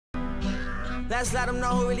Let's let them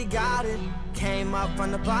know who really got it. Came up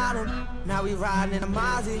from the bottom, now we riding in a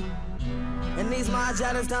Mozzie. And these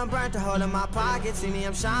Margellas done burnt a hole in my pocket. See me,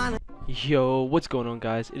 I'm shining. Yo, what's going on,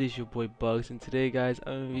 guys? It is your boy Bugs, and today, guys,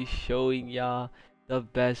 I'm gonna be showing y'all the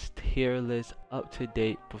best tier list up to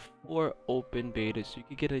date before open beta, so you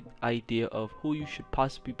can get an idea of who you should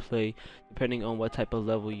possibly play depending on what type of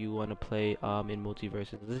level you want to play in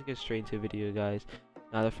Multiversus. Let's get straight into the video, guys.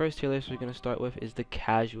 Now, the first tier list we're gonna start with is the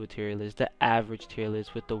casual tier list, the average tier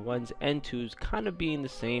list, with the 1s and 2s kind of being the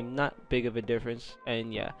same, not big of a difference.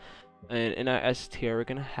 And yeah, and in our S tier, we're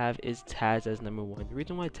gonna have is Taz as number 1. The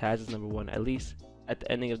reason why Taz is number 1, at least at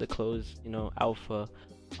the ending of the close, alpha,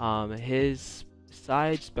 his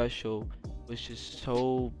side special was just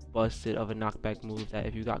so busted of a knockback move that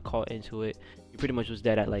if you got caught into it, you pretty much was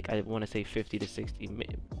dead at, like, I want to say 50 to 60,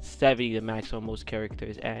 70 the max on most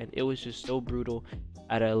characters, and it was just so brutal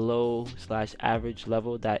at a low / average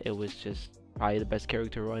level that it was just probably the best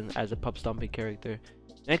character run as a pup stomping character.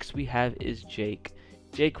 Next we have is Jake.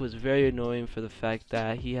 Jake was very annoying for the fact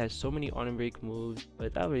that he has so many on and break moves,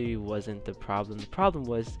 but that really wasn't the problem. The problem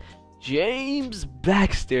was James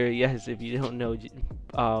Baxter. Yes, if you don't know,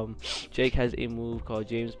 Jake has a move called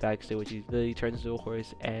James Baxter, which he literally turns into a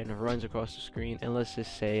horse and runs across the screen, and let's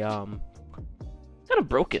just say kind of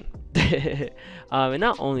broken. And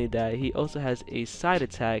not only that, he also has a side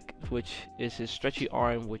attack, which is his stretchy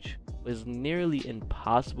arm, which was nearly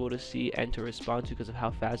impossible to see and to respond to because of how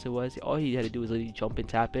fast it was. All he had to do was literally jump and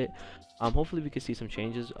tap it. Hopefully we could see some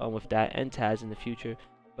changes with that and Taz in the future.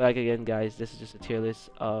 But like, again, guys, this is just a tier list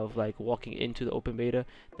of like walking into the open beta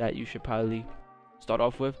that you should probably start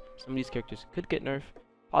off with. Some of these characters could get nerfed,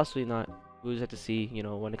 possibly not. We'll just have to see,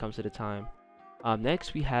 when it comes to the time.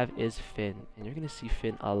 Next we have is Finn, and you're gonna see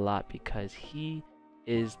Finn a lot because he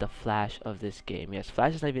is the Flash of this game. Yes,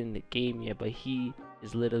 Flash is not even in the game yet, but he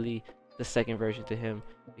is literally the second version to him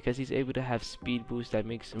because he's able to have speed boost that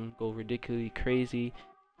makes him go ridiculously crazy.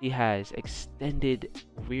 He has extended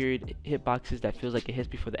weird hitboxes that feels like it hits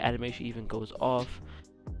before the animation even goes off.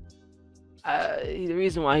 The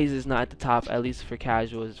reason why he's just not at the top, at least for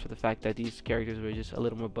casual, is for the fact that these characters were just a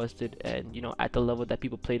little more busted, and at the level that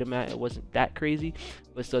people played him at, it wasn't that crazy,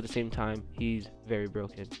 but still at the same time, he's very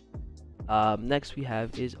broken. Next we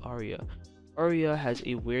have is Arya. Arya has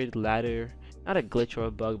a weird ladder, not a glitch or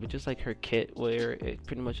a bug, but just like her kit, where it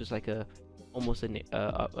pretty much is like almost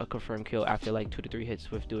a confirmed kill after like 2 to 3 hits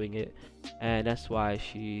with doing it, and that's why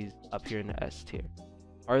she's up here in the S tier.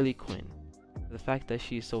 Harley Quinn. The fact that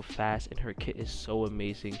she's so fast and her kit is so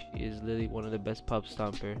amazing, she is literally one of the best pup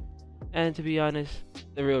stomper. And to be honest,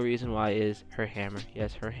 the real reason why is her hammer.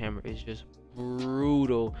 Yes, her hammer is just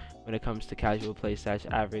brutal when it comes to casual play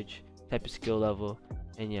 / average type of skill level.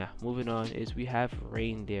 And yeah, moving on is we have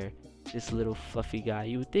Reindeer, this little fluffy guy.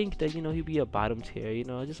 You would think that he'd be a bottom tier,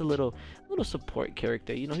 just a little support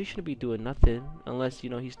character. He shouldn't be doing nothing unless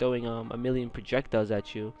he's throwing a million projectiles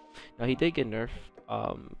at you. Now, he did get nerfed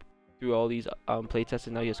through all these playtests,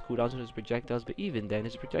 and now he has cooldowns on his projectiles, but even then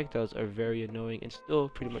his projectiles are very annoying and still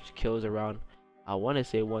pretty much kills around, I want to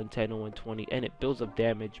say 110 or 120, and it builds up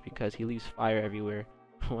damage because he leaves fire everywhere.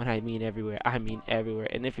 When I mean everywhere, I mean everywhere.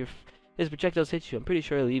 And if his projectiles hit you, I'm pretty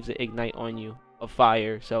sure it leaves an ignite on you of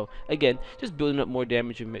fire. So again, just building up more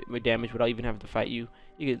damage and more damage without even having to fight you.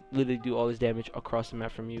 You could literally do all this damage across the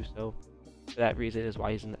map from you. So for that reason is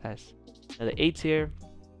why he's in the S. Now the A tier,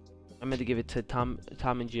 I'm going to give it to Tom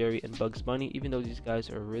and Jerry and Bugs Bunny, even though these guys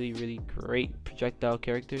are really, really great projectile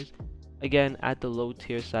characters. Again, at the low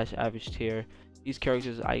tier / average tier, these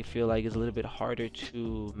characters I feel like is a little bit harder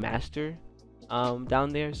to master down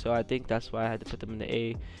there, so I think that's why I had to put them in the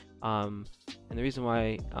A. And the reason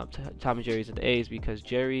why Tom and Jerry is at the A is because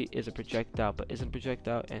Jerry is a projectile, but isn't a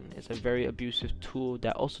projectile, and it's a very abusive tool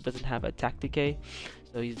that also doesn't have attack decay.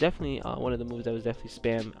 So he's definitely one of the moves that was definitely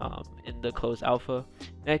spam in the closed alpha.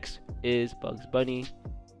 Next is Bugs Bunny.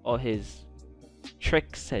 All his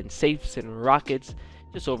tricks and safes and rockets,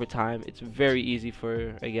 just over time, it's very easy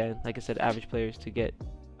for, again, like I said, average players to get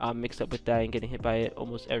mixed up with that and getting hit by it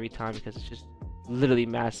almost every time because it's just literally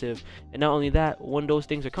massive. And not only that, when those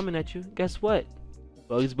things are coming at you, guess what?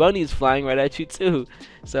 Bugs Bunny is flying right at you too.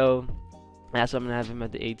 So that's why I'm gonna have him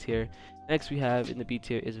at the A tier. Next we have in the B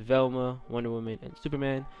tier is Velma, Wonder Woman, and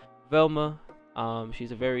Superman. Velma,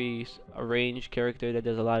 she's a very ranged character that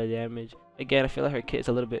does a lot of damage. Again, I feel like her kit is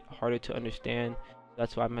a little bit harder to understand.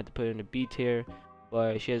 That's why I'm going to put her in the B tier.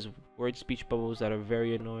 But she has word speech bubbles that are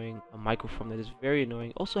very annoying, a microphone that is very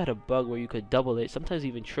annoying. Also had a bug where you could double it, sometimes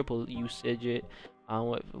even triple usage it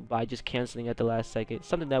by just canceling at the last second.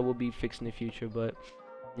 Something that will be fixed in the future, but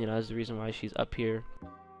that's the reason why she's up here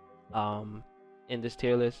in this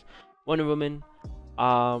tier list. Wonder Woman,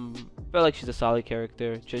 felt like she's a solid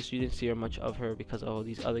character. Just you didn't see her much of her because of all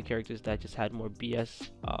these other characters that just had more BS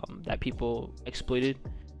that people exploited.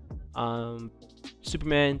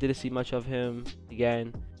 Superman, didn't see much of him.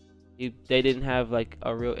 Again, they didn't have like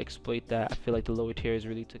a real exploit that I feel like the lower tiers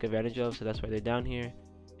really took advantage of, so that's why they're down here.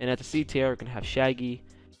 And at the C tier, we're gonna have Shaggy.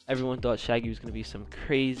 Everyone thought Shaggy was gonna be some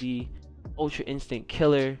crazy ultra instant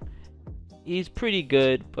killer. He's pretty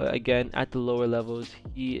good, but again, at the lower levels,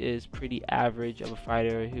 he is pretty average of a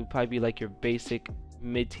fighter. He'll probably be like your basic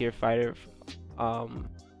mid-tier fighter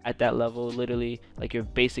at that level, literally like your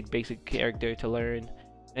basic character to learn.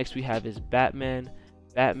 Next we have is Batman.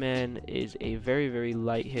 Batman is a very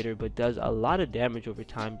light hitter, but does a lot of damage over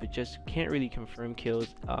time, but just can't really confirm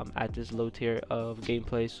kills at this low tier of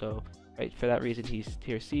gameplay. So right, for that reason, he's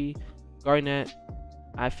tier C. Garnet,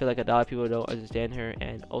 I feel like a lot of people don't understand her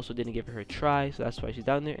and also didn't give her a try, so that's why she's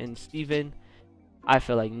down there. And Steven, I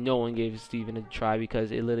feel like no one gave Steven a try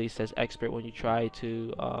because it literally says expert when you try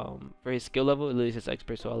to for his skill level. It literally says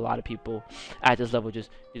expert, so a lot of people at this level just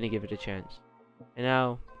didn't give it a chance. And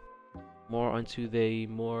now more onto the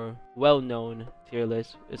more well-known tier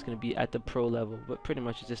list. It's going to be at the pro level, but pretty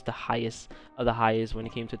much it's just the highest of the highest when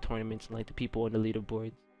it came to tournaments and like the people on the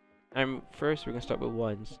leaderboards. And first we're going to start with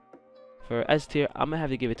ones. For S tier, I'm going to have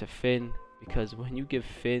to give it to Finn, because when you give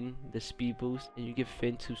Finn the speed boost and you give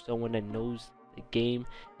Finn to someone that knows the game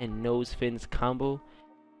and knows Finn's combo,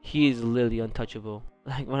 he is literally untouchable.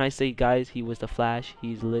 Like when I say guys, he was the Flash,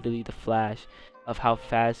 he's literally the Flash of how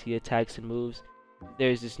fast he attacks and moves.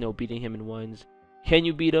 There's just no beating him in ones. Can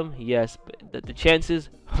you beat him? Yes, but the chances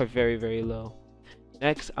are very low.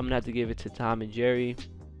 Next, I'm gonna have to give it to Tom and Jerry,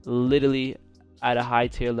 literally at a high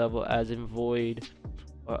tier level, as in Void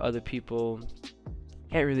or other people,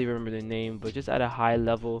 can't really remember their name, but just at a high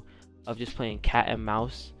level of just playing cat and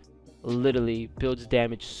mouse. Literally builds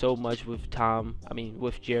damage so much with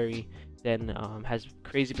with Jerry, then has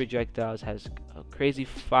crazy projectiles, has a crazy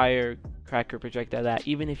firecracker projectile that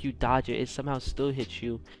even if you dodge it, it somehow still hits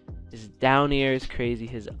you. His down air is crazy,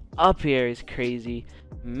 his up air is crazy,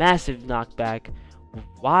 massive knockback,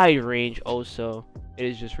 wide range also. It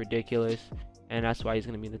is just ridiculous, and that's why he's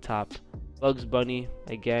going to be in the top. Bugs Bunny,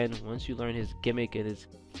 again, once you learn his gimmick and his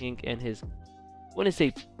kink and his, I wouldn't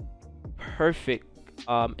say perfect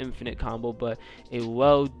infinite combo, but a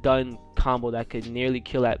well done combo that could nearly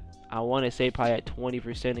kill at, I want to say probably at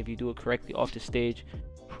 20% if you do it correctly off the stage.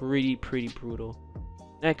 Pretty brutal.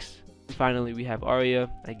 Next, finally, we have Arya.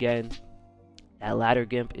 Again, that ladder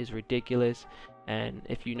gimp is ridiculous, and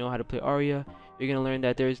if you know how to play Arya, you're gonna learn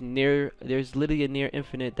that there's literally a near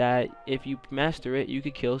infinite that if you master it, you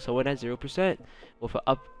could kill someone at 0% with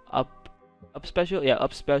a up special,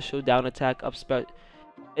 down attack, up special.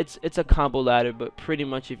 It's a combo ladder, but pretty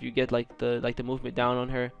much if you get like the movement down on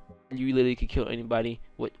her, you literally could kill anybody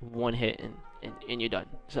with one hit and you're done.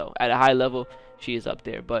 So at a high level, she is up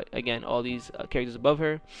there. But again, all these characters above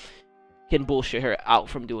her can bullshit her out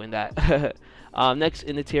from doing that. Next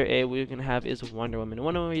in the tier A, we're gonna have is Wonder Woman.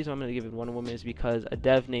 One of the reasons I'm gonna give it Wonder Woman is because a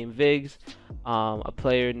dev named Viggs, a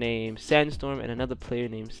player named Sandstorm, and another player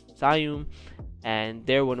named Sayum, and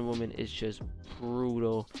their Wonder Woman is just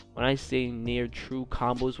brutal. When I say near true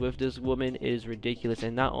combos with this woman, it is ridiculous.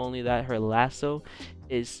 And not only that, her lasso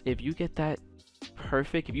is, if you get that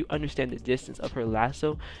perfect, if you understand the distance of her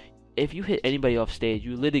lasso, if you hit anybody off stage,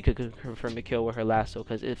 you literally could confirm the kill with her lasso,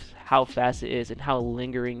 because it's how fast it is and how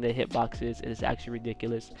lingering the hitbox is. It is actually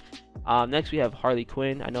ridiculous. Next we have Harley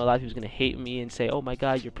Quinn. I know a lot of people's gonna hate me and say, oh my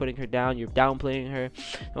god, you're putting her down, you're downplaying her.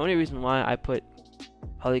 The only reason why I put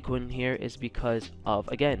Harley Quinn here is because of,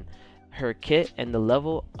 again, her kit and the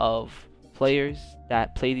level of players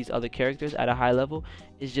that play these other characters at a high level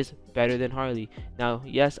is just better than Harley. Now,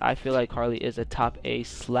 yes, I feel like Harley is a top A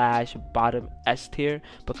 / bottom S tier,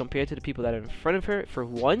 but compared to the people that are in front of her for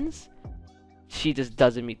ones, she just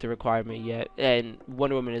doesn't meet the requirement yet. And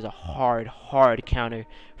Wonder Woman is a hard counter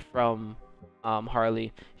from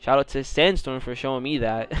Harley. Shout out to Sandstorm for showing me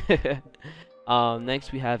that.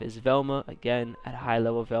 Next we have is Velma. Again, at a high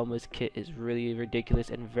level, Velma's kit is really ridiculous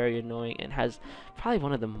and very annoying, and has probably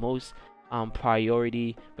one of the most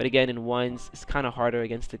priority, but again, in ones, it's kind of harder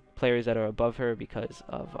against the players that are above her because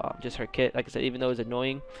of just her kit. Like I said, even though it's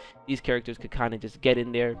annoying, these characters could kind of just get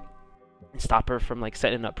in there and stop her from like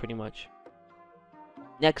setting up pretty much.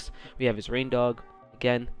 Next we have his Rain Dog.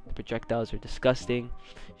 Again, the projectiles are disgusting.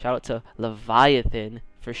 Shout out to Leviathan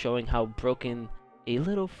for showing how broken a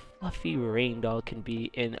little fluffy rain dog can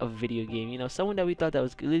be in a video game. You know, someone that we thought that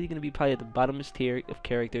was really going to be probably at the bottomest tier of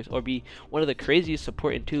characters, or be one of the craziest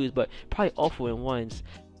support in twos, but probably awful in ones,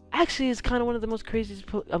 actually is kind of one of the most craziest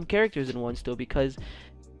characters in ones still, because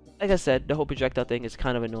like I said, the whole projectile thing is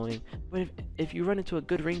kind of annoying. But if you run into a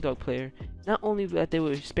good ring dog player, not only that they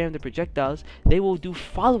will spam the projectiles, they will do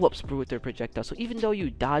follow-ups with their projectiles. So even though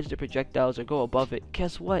you dodge the projectiles or go above it,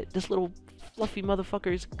 guess what? This little fluffy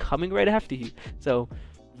motherfucker is coming right after you. So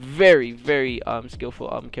very, very skillful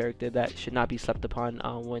character that should not be slept upon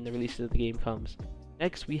when the release of the game comes.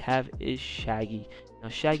 Next we have is Shaggy. Now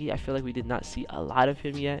Shaggy, I feel like we did not see a lot of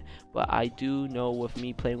him yet, but I do know with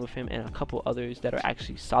me playing with him and a couple others that are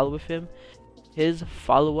actually solid with him, his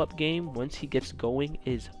follow-up game once he gets going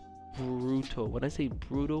is brutal. When I say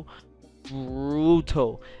brutal,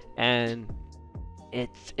 brutal, and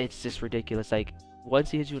it's just ridiculous. Like once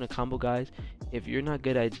he hits you in a combo, guys, if you're not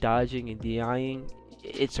good at dodging and DIing,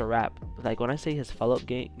 it's a wrap. Like when I say his follow-up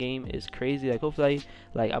game is crazy, like hopefully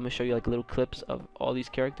like I'm gonna show you like little clips of all these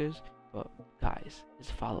characters, but guys, his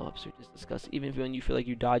follow-ups are just disgusting. Even when you feel like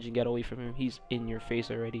you dodge and get away from him, he's in your face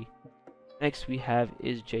already. Next we have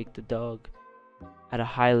is Jake the dog. At a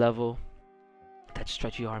high level, that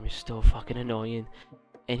stretchy arm is still fucking annoying,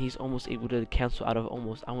 and he's almost able to cancel out of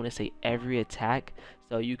almost, I want to say, every attack.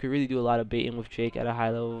 So you could really do a lot of baiting with Jake at a high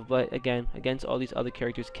level, but again, against all these other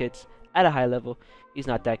characters kits at a high level, he's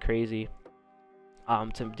not that crazy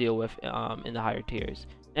to deal with in the higher tiers.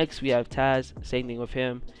 Next we have Taz. Same thing with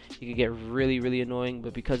him. He could get really annoying,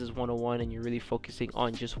 but because it's 101 and you're really focusing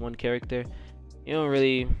on just one character, you don't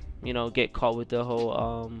really, you know, get caught with the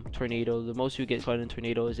whole tornado. The most you get caught in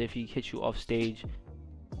tornado is if he hits you off stage.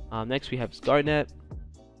 Next we have Garnet.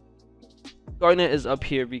 Garnet is up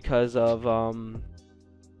here because of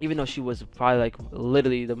even though she was probably like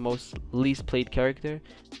literally the most least played character,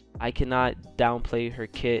 I cannot downplay her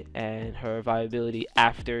kit and her viability.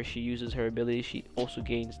 After she uses her ability, she also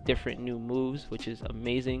gains different new moves, which is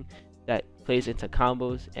amazing. That plays into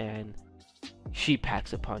combos, and she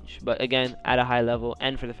packs a punch. But again, at a high level,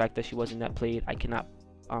 and for the fact that she wasn't that played, I cannot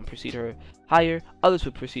proceed her higher. Others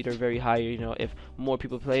would proceed her very higher, you know, if more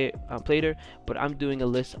people played her. But I'm doing a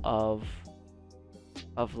list of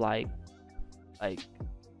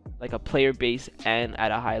like a player base and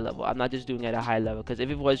at a high level. I'm not just doing at a high level, because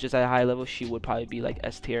if it was just at a high level, she would probably be like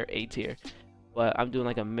S tier, A tier. But I'm doing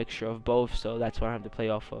like a mixture of both, so that's what I have to play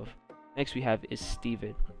off of. Next we have is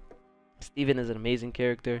Steven. Steven is an amazing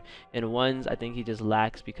character. In ones, I think he just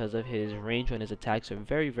lacks because of his range on his attacks are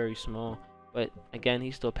very small. But again,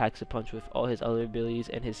 he still packs a punch with all his other abilities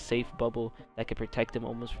and his safe bubble that can protect him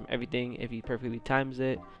almost from everything if he perfectly times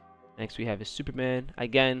it. Next we have is Superman.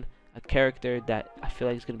 Again, a character that I feel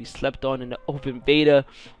like is going to be slept on in the open beta,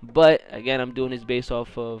 but again, I'm doing this based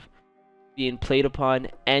off of being played upon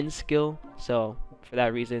and skill, so for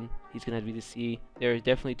that reason he's going to be the C. There is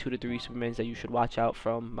definitely 2 to 3 Supermans that you should watch out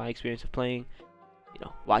from my experience of playing. You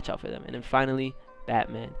know, watch out for them. And then finally,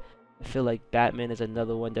 Batman. I feel like Batman is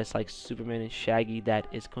another one that's like Superman and Shaggy that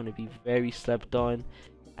is going to be very slept on.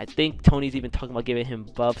 I think Tony's even talking about giving him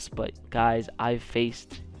buffs, but guys, I've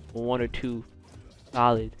faced 1 or 2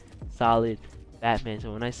 solid Batman.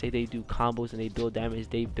 So when I say they do combos and they build damage,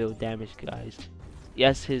 they build damage, guys.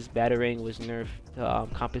 Yes, his batarang was nerfed to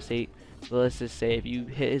compensate, but let's just say if you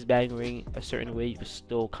hit his batarang a certain way, you can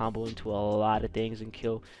still combo into a lot of things and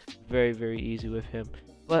kill very easy with him.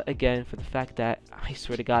 But again, for the fact that I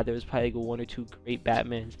swear to God, there was probably 1 or 2 great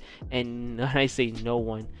Batmans, and when I say no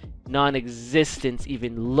one, non-existence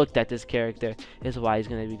even looked at this character, is why he's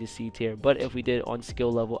gonna be the C tier. But if we did on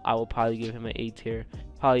skill level, I will probably give him an A tier,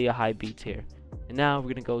 probably a high B tier. And now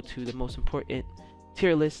we're gonna go to the most important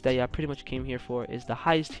tier list that I pretty much came here for, is the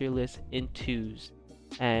highest tier list in 2s.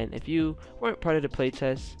 And if you weren't part of the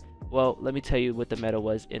playtest, well, let me tell you what the meta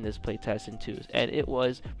was in this playtest in 2s, and it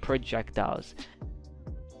was projectiles.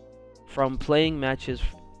 From playing matches,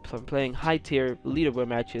 from playing high tier leaderboard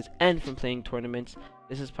matches, and from playing tournaments,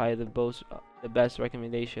 this is probably the best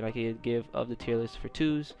recommendation I could give of the tier list for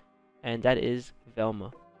 2s, and that is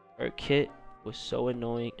Velma. Her kit was so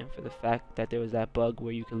annoying, and for the fact that there was that bug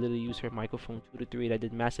where you could literally use her microphone 2 to 3 that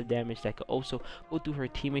did massive damage, that could also go through her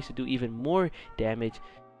teammates to do even more damage,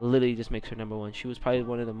 literally just makes her #1. She was probably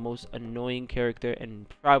one of the most annoying character, and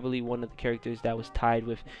probably one of the characters that was tied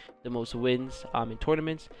with the most wins in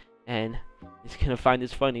tournaments. And it's gonna find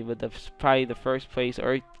this funny, but probably the first place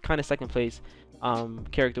or kind of second place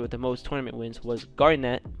character with the most tournament wins was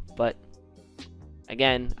Garnet. But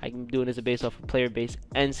again, I'm doing this based off of player base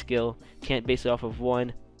and skill. Can't base it off of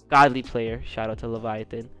one godly player. Shout out to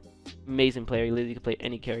Leviathan, amazing player. He literally can play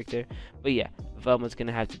any character. But yeah, Velma's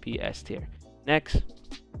gonna have to be S tier. Next,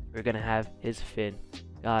 we're gonna have his Finn,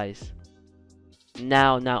 guys.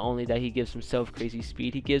 Now, not only that he gives himself crazy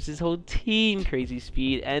speed, he gives his whole team crazy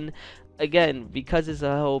speed. And again, because it's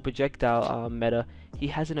a whole projectile meta, he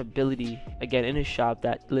has an ability again in his shop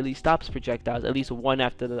that literally stops projectiles, at least one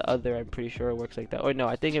after the other. I'm pretty sure it works like that. Or no,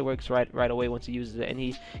 I think it works right away once he uses it, and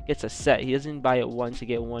he gets a set. He doesn't buy it once to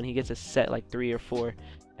get one. He gets a set like 3 or 4,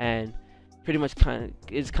 and pretty much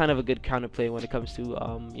is kind of a good counterplay when it comes to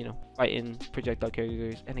you know, fighting projectile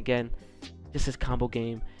characters. And again, just his combo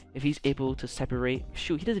game, if he's able to separate,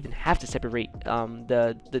 shoot, he doesn't even have to separate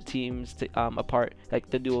the teams apart, like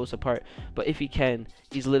the duos apart, but if he can,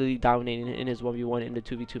 he's literally dominating in his 1v1 in the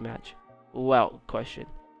 2v2 match. Well, question.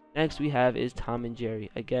 Next we have is Tom and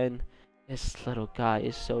Jerry. Again, this little guy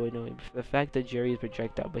is so annoying. The fact that Jerry is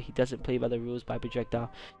projectile, but he doesn't play by the rules by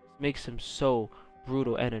projectile, makes him so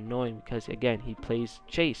brutal and annoying, because again, he plays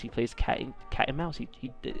chase, he plays cat and mouse.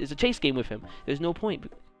 He it's a chase game with him. There's no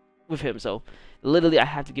point with him, so literally I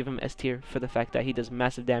have to give him S tier for the fact that he does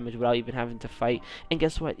massive damage without even having to fight. And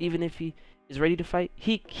guess what, even if he is ready to fight,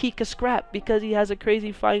 he can scrap, because he has a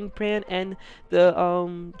crazy frying pan and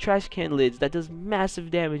the trash can lids that does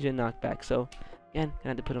massive damage and knockback. So again, I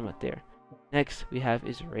had to put him up there. Next we have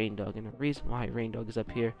is Rain Dog, and the reason why Rain Dog is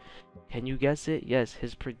up here, can you guess it? Yes,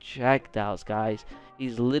 his projectiles, guys.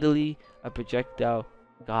 He's literally a projectile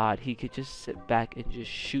god. He could just sit back and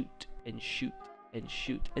just shoot and shoot and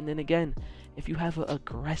shoot. And then again, if you have an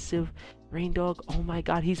aggressive Rain Dog, oh my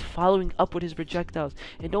god, he's following up with his projectiles.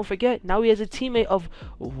 And don't forget, now he has a teammate of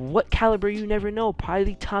what caliber, you never know.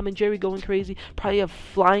 Probably Tom and Jerry going crazy, probably a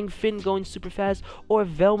flying Finn going super fast, or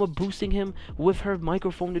Velma boosting him with her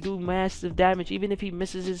microphone to do massive damage. Even if he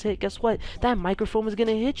misses his hit, guess what, that microphone is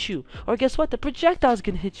gonna hit you, or guess what, the projectile's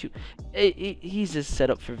gonna hit you. He's just set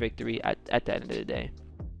up for victory at the end of the day.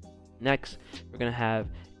 Next we're gonna have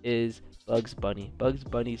is Bugs Bunny. Bugs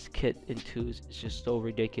Bunny's kit in 2s is just so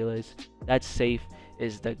ridiculous. That safe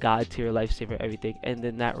is the god tier lifesaver, everything. And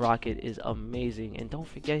then that rocket is amazing. And don't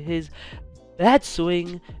forget his bat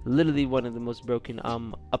swing, literally one of the most broken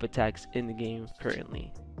up attacks in the game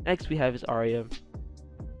currently. Next we have is Arya.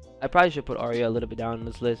 I probably should put Arya a little bit down on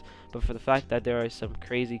this list, but for the fact that there are some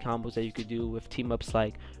crazy combos that you could do with team ups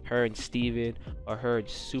like her and Steven, or her and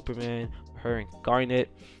Superman, her and Garnet,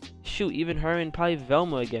 shoot, even her and probably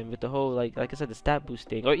Velma again with the whole like I said, the stat boost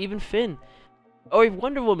thing, or even Finn, or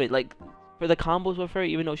Wonder Woman. Like, for the combos with her,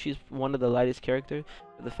 even though she's one of the lightest characters,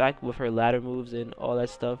 but the fact with her ladder moves and all that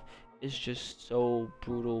stuff is just so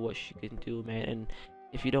brutal what she can do, man. And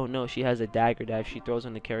if you don't know, she has a dagger that if she throws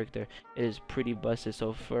on the character, it is pretty busted.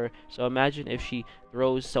 So imagine if she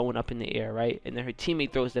throws someone up in the air, right, and then her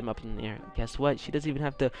teammate throws them up in the air. Guess what? She doesn't even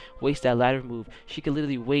have to waste that ladder move. She can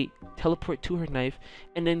literally wait, teleport to her knife,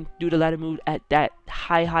 and then do the ladder move at that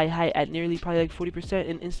high at nearly probably like 40%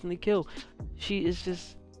 and instantly kill. She is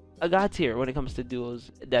just a god tier when it comes to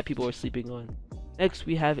duos that people are sleeping on. Next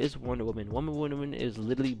we have is Wonder Woman. Wonder Woman is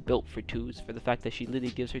literally built for 2s for the fact that she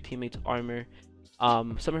literally gives her teammates armor.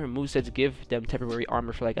 Some of her movesets give them temporary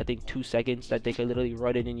armor for like I think 2 seconds that they could literally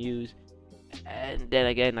run in and use. And then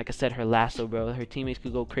again, like I said, her lasso, bro, her teammates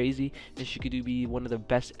could go crazy, and she could be one of the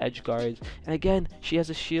best edge guards. And again, she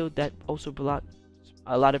has a shield that also blocks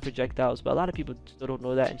a lot of projectiles, but a lot of people still don't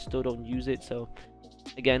know that and still don't use it. So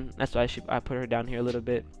again, that's why I put her down here a little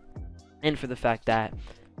bit. And for the fact that,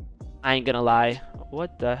 I ain't gonna lie,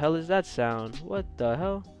 what the hell is that sound? What the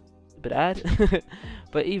hell? Bit ad.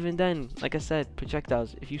 But even then, like I said,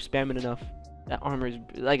 projectiles, if you spam it enough, that armor is,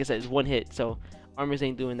 like I said, is one hit, so armors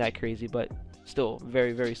ain't doing that crazy, but still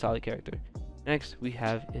very solid character. Next we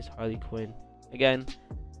have is Harley Quinn. Again,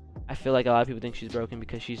 I feel like a lot of people think she's broken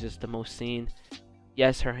because she's just the most seen.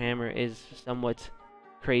 Yes, her hammer is somewhat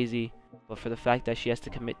crazy, but for the fact that she has to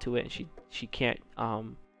commit to it and she can't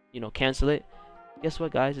you know, cancel it, guess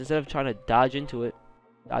what, guys, instead of trying to dodge into it,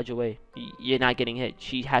 dodge away. You're not getting hit.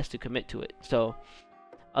 She has to commit to it. So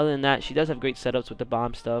other than that, she does have great setups with the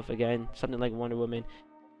bomb stuff. Again, something like Wonder Woman,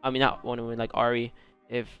 I mean not Wonder Woman, like Ari,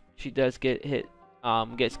 if she does get hit,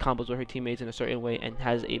 gets combos with her teammates in a certain way and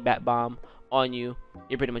has a bat bomb on you,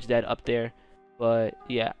 you're pretty much dead up there. But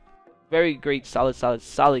yeah, very great, solid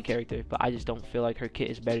character, but I just don't feel like her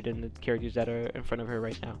kit is better than the characters that are in front of her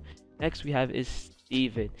right now. Next we have is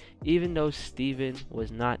Steven. Even though Steven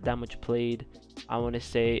was not that much played, I want to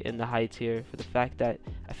say in the high tier, for the fact that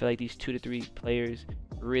I feel like these 2 to 3 players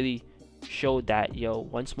really showed that, yo,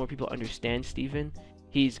 once more people understand Steven,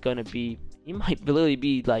 he might literally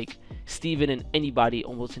be like Steven in anybody,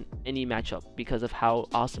 almost in any matchup, because of how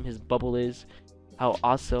awesome his bubble is, how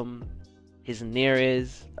awesome his nair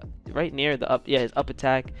is, right near the up, yeah, his up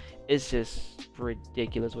attack is just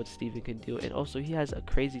ridiculous what Steven can do. And also he has a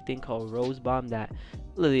crazy thing called Rose Bomb that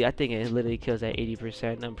I think it literally kills at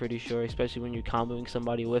 80%, I'm pretty sure, especially when you're comboing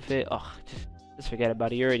somebody with it. Oh, just just forget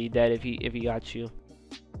about it. You're already dead if he got you.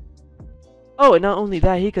 Oh, and not only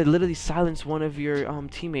that, he could literally silence one of your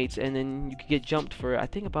teammates, and then you could get jumped for, I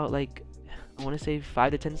think, about like, I want to say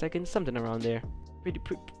 5 to 10 seconds, something around there.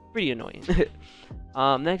 Pretty annoying.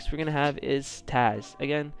 Next we're gonna have is Taz.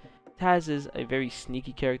 Again, Taz is a very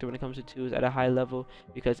sneaky character when it comes to twos at a high level,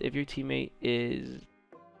 because if your teammate is,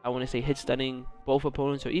 I want to say, hit stunning both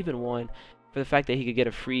opponents or even one, for the fact that he could get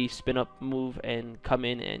a free spin up move and come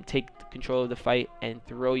in and take control of the fight and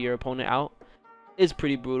throw your opponent out, is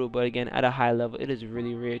pretty brutal. But again, at a high level, it is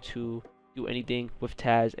really rare to do anything with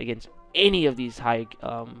Taz against any of these high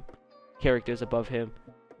characters above him.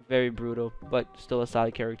 Very brutal, but still a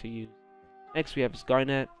solid character to use. Next we have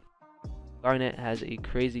Garnet. Garnet has a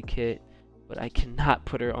crazy kit, but I cannot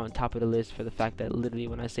put her on top of the list for the fact that literally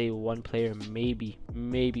when I say one player, maybe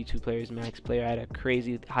 2 players max player at a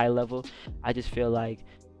crazy high level, I just feel like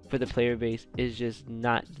for the player base is just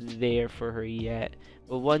not there for her yet.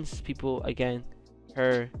 But once people, again,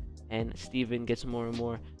 her and Steven gets more and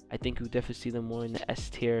more, I think we'll definitely see them more in the S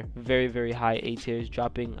tier, very high A tiers,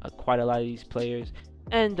 dropping quite a lot of these players.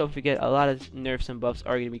 And don't forget, a lot of nerfs and buffs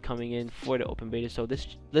are going to be coming in for the open beta, so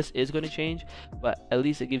this list is going to change, but at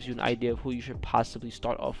least it gives you an idea of who you should possibly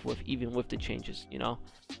start off with, even with the changes, you know.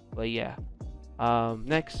 But yeah,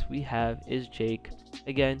 next we have is Jake.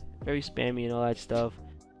 Again, very spammy and all that stuff,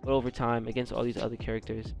 but over time against all these other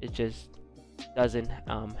characters, it just doesn't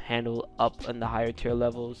handle up on the higher tier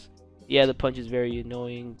levels. Yeah, the punch is very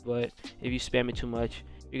annoying, but if you spam it too much,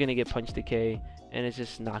 you're going to get punch decay, and it's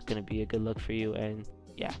just not going to be a good look for you, and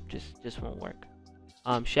yeah, just won't work.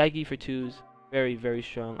 Shaggy for twos, very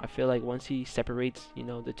strong. I feel like once he separates, you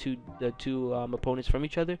know, the two opponents from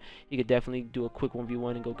each other, he could definitely do a quick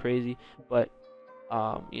 1v1 and go crazy. But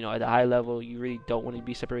you know, at the high level, you really don't want to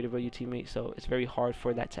be separated from your teammate, so it's very hard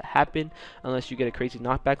for that to happen unless you get a crazy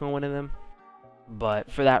knockback on one of them.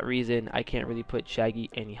 But for that reason, I can't really put Shaggy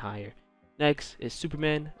any higher. Next is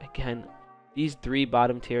Superman. Again, these 3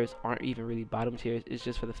 bottom tiers aren't even really bottom tiers. It's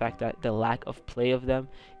just for the fact that the lack of play of them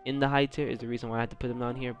in the high tier is the reason why I had to put them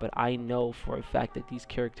down here. But I know for a fact that these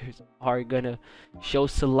characters are gonna show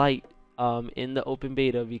some light in the open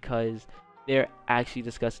beta, because they're actually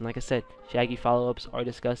disgusting. Like I said, Shaggy follow-ups are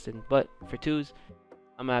disgusting. But for twos,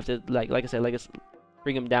 I'm gonna have to like I said,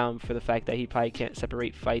 bring him down for the fact that he probably can't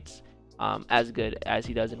separate fights as good as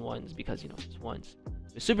he does in ones, because you know it's ones.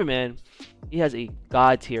 With Superman, he has a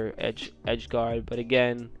god tier edge guard, but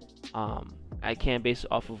again, I can't base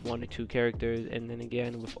it off of 1 or 2 characters, and then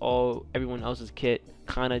again with everyone else's kit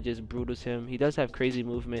kind of just brutals him. He does have crazy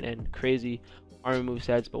movement and crazy armor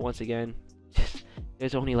movesets, but once again,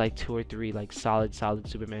 there's only like 2 or 3 like solid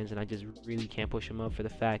Supermans, and I just really can't push him up for the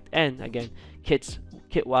fact. And again, kit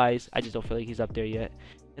wise, I just don't feel like he's up there yet.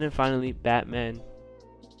 And then finally, Batman.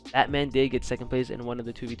 Batman did get 2nd place in one of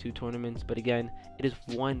the 2v2 tournaments, but again, it is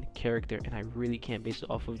one character, and I really can't base it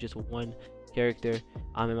off of just one character,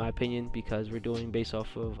 in my opinion, because we're doing based off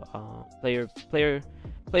of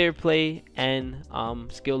player play and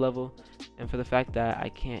skill level. And for the fact that I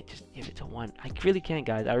can't just give it to one, I really can't,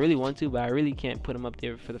 guys. I really want to, but I really can't put him up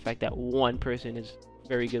there for the fact that one person is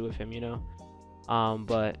very good with him, you know.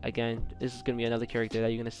 But again, this is gonna be another character that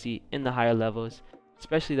you're gonna see in the higher levels.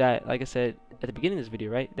 Especially that, like I said at the beginning of this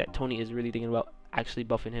video, right, that Tony is really thinking about actually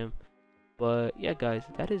buffing him. But yeah, guys,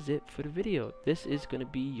 that is it for the video. This is going to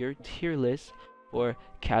be your tier list for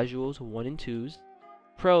casuals 1 and 2s,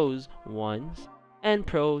 pros 1s, and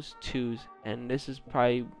pros 2s. And this is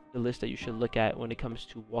probably the list that you should look at when it comes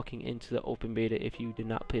to walking into the open beta if you did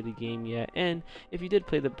not play the game yet. And if you did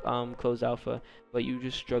play the closed alpha, but you're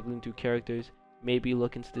just struggling through characters, maybe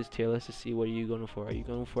look into this tier list to see what are you going for. Are you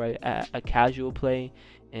going for a casual play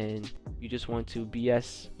and you just want to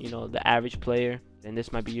BS, you know, the average player? Then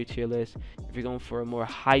this might be your tier list. If you're going for a more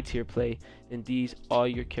high tier play, then these are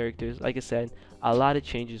your characters. Like I said, a lot of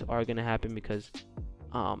changes are going to happen because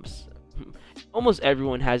almost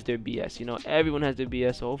everyone has their BS, you know, everyone has their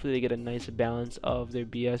BS, so hopefully they get a nice balance of their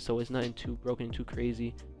BS so it's nothing too broken, too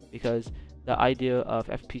crazy, because the idea of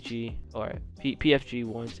FPG or PFG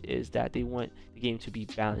ones is that they want the game to be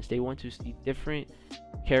balanced. They want to see different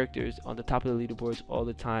characters on the top of the leaderboards all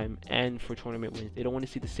the time, and for tournament wins, they don't want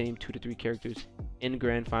to see the same 2 to 3 characters in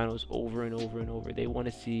grand finals over and over and over. They want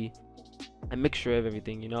to see a mixture of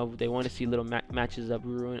everything, you know. They want to see little matches that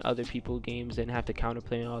ruin other people's games and have to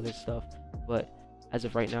counterplay and all this stuff. But as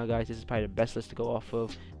of right now, guys, this is probably the best list to go off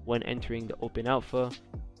of when entering the open alpha.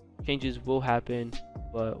 Changes will happen,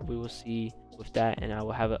 but we will see with that, and I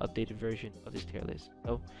will have an updated version of this tier list.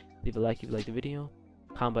 So leave a like if you like the video,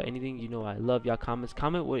 comment anything. You know I love y'all comments.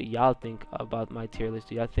 Comment what y'all think about my tier list.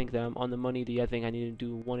 Do y'all think that I'm on the money? Do y'all think I need to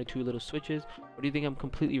do 1 or 2 little switches? Or do you think I'm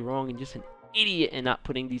completely wrong and just an idiot and not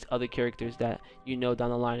putting these other characters that you know down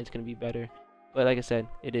the line is going to be better? But like I said,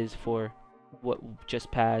 it is for what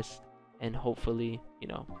just passed, and hopefully, you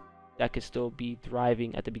know, that could still be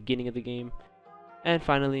thriving at the beginning of the game. And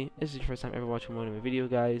finally, this is your first time ever watching one of my videos,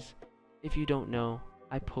 guys. If you don't know,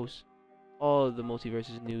 I post all of the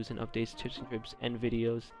Multiversus news and updates, tips and trips, and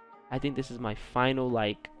videos. I think this is my final,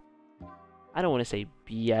 like, I don't want to say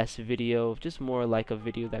BS video, just more like a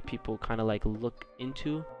video that people kind of like look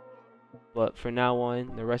into. But for now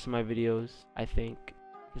on, the rest of my videos, I think,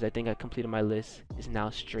 because I think I completed my list, is now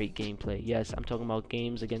straight gameplay. Yes, I'm talking about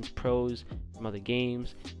games against pros from other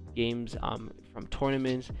games, games from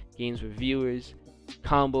tournaments, games with viewers,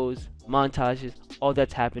 combos, montages, all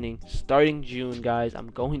that's happening starting June, guys. I'm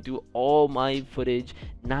going through all my footage,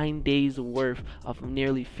 9 days worth of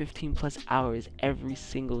nearly 15+ hours every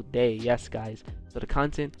single day. Yes, guys. So the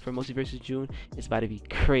content for Multiversus June is about to be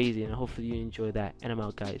crazy, and hopefully you enjoy that. And I'm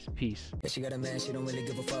out, guys. Peace. Yeah, she got a man she don't really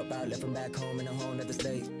give a fuck about. Left him back home in a whole nother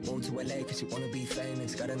state. Moved to LA cause she wanna be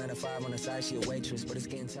famous. Got a 9 to 5 on the side, she a waitress, but it's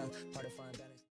getting tough. Hard to find